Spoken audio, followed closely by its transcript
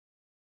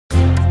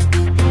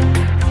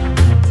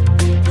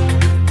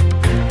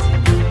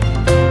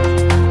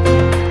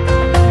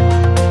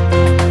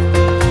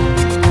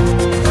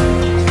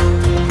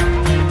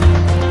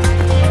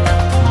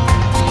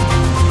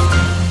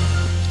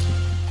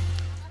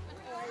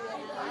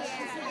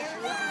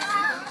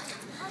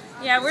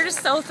Yeah, we're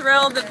just so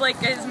thrilled that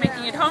Blake is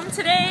making it home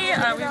today.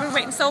 We've been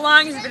waiting so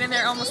long. He's been in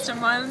there almost a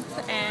month,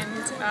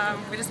 and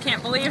we just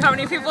can't believe how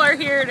many people are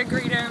here to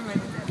greet him, and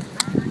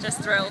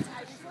just thrilled.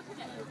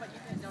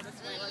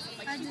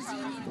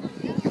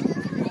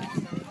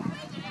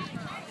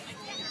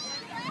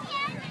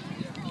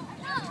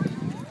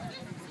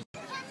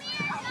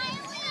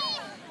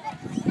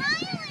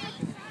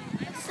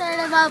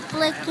 Excited about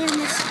Blake and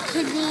his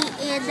kidney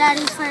and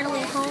Daddy's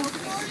finally home.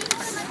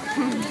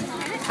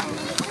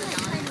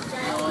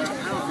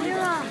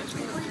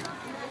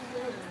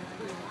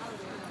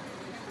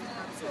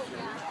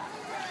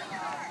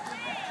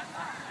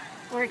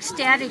 We're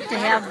ecstatic to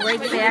have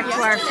Blake back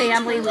to our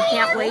family. We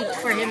can't wait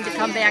for him to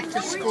come back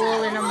to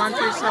school in a month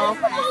or so.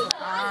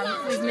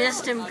 We've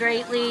missed him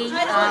greatly.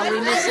 We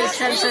miss his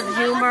sense of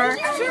humor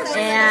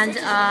and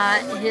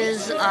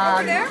his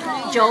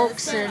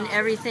jokes and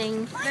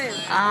everything.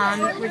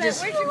 We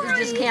just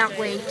can't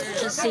wait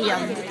to see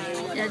him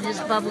and his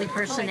bubbly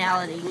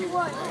personality.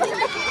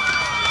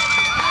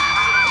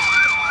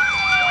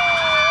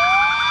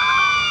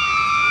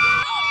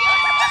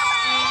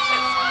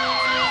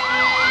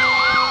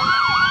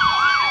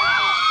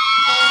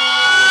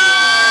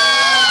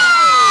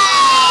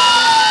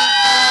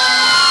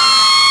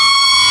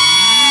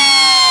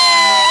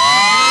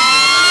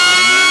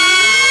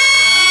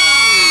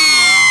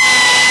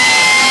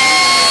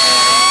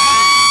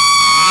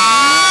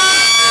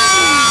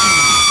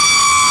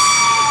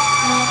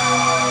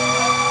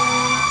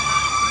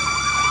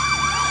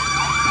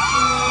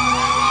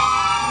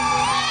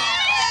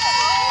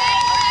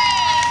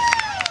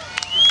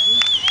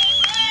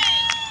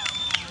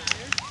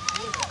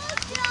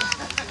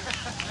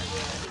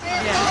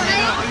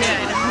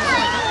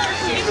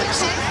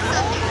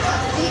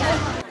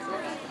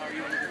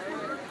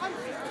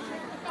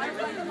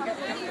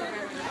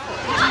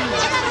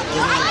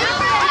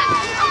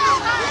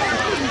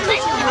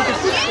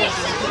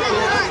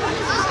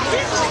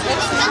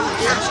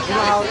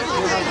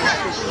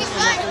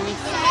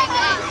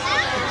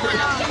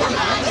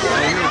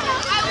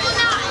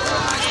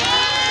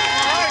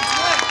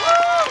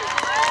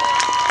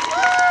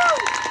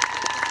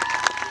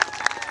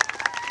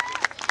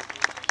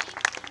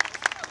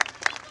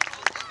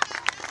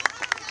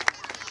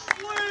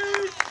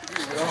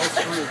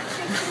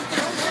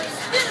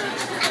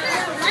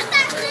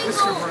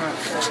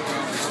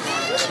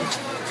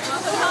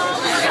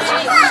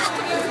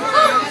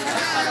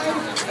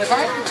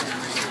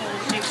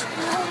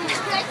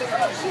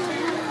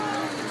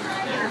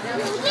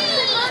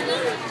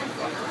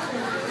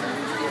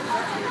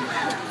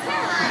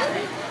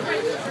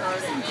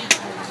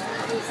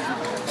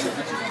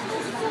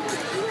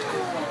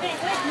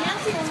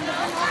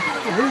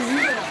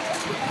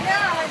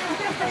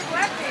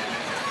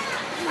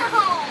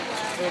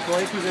 Hey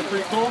Blake, was it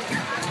pretty cool?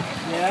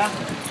 Yeah?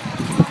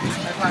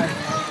 High five.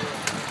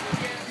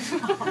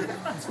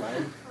 That's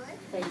fine.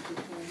 Thank you.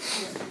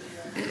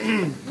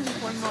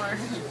 One more.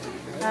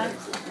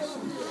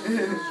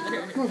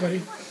 Come on,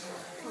 buddy.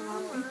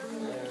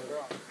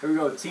 Here we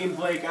go. Team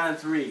Blake on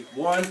 3.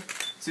 1,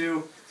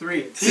 2,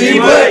 3.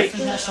 Team Blake!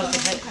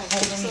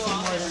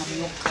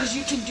 Because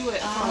you can do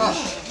it.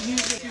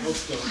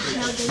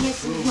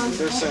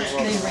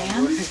 They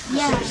ran?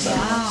 Yeah.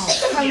 Wow.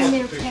 Probably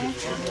their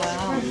parents.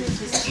 Wow.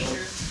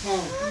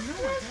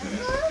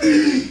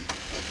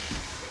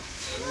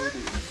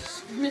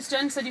 Miss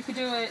Jen said you could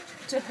do it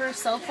to her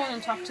cell phone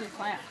and talk to the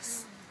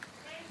class.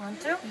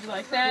 Want to? Would you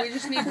like that? We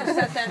just need to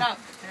set that up.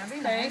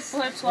 Okay,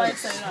 well that's why I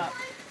set it up.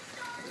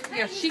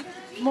 Yeah,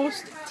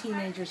 most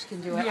teenagers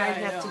can do it. Yeah, I'd I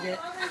have to know. get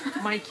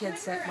my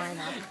kids set mine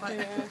up.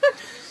 But.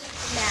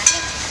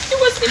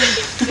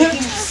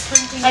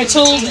 I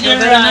told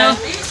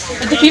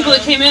the people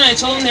that came in, I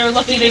told them they were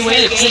lucky they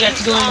waited because they got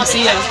to go in and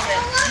see us.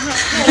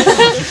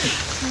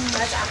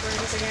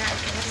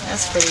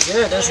 That's pretty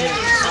good, isn't it?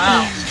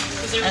 Wow.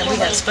 And we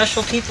got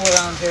special people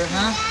around here,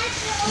 huh?